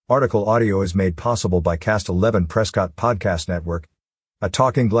Article audio is made possible by Cast 11 Prescott Podcast Network, a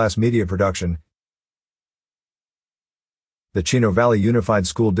Talking Glass media production. The Chino Valley Unified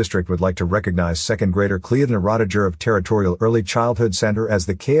School District would like to recognize second grader Cleithna Rodiger of Territorial Early Childhood Center as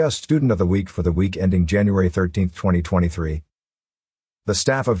the Chaos Student of the Week for the week ending January 13, 2023. The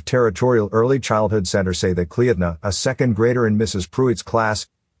staff of Territorial Early Childhood Center say that Cleithna, a second grader in Mrs. Pruitt's class,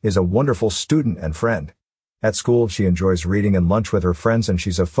 is a wonderful student and friend. At school, she enjoys reading and lunch with her friends, and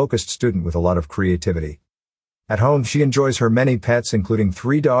she's a focused student with a lot of creativity. At home, she enjoys her many pets, including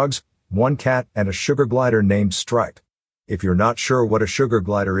 3 dogs, 1 cat, and a sugar glider named Stripe. If you're not sure what a sugar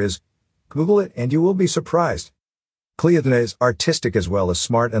glider is, Google it and you will be surprised. Cleithna is artistic as well as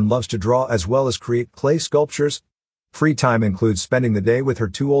smart and loves to draw as well as create clay sculptures. Free time includes spending the day with her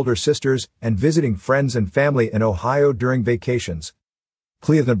 2 older sisters and visiting friends and family in Ohio during vacations.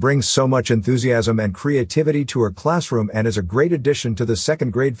 Cleithna brings so much enthusiasm and creativity to her classroom and is a great addition to the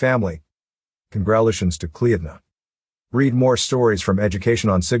second grade family. Congratulations to Cleithna. Read more stories from education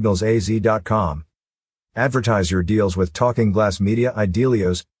on signalsaz.com. Advertise your deals with Talking Glass Media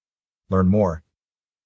Idealios. Learn more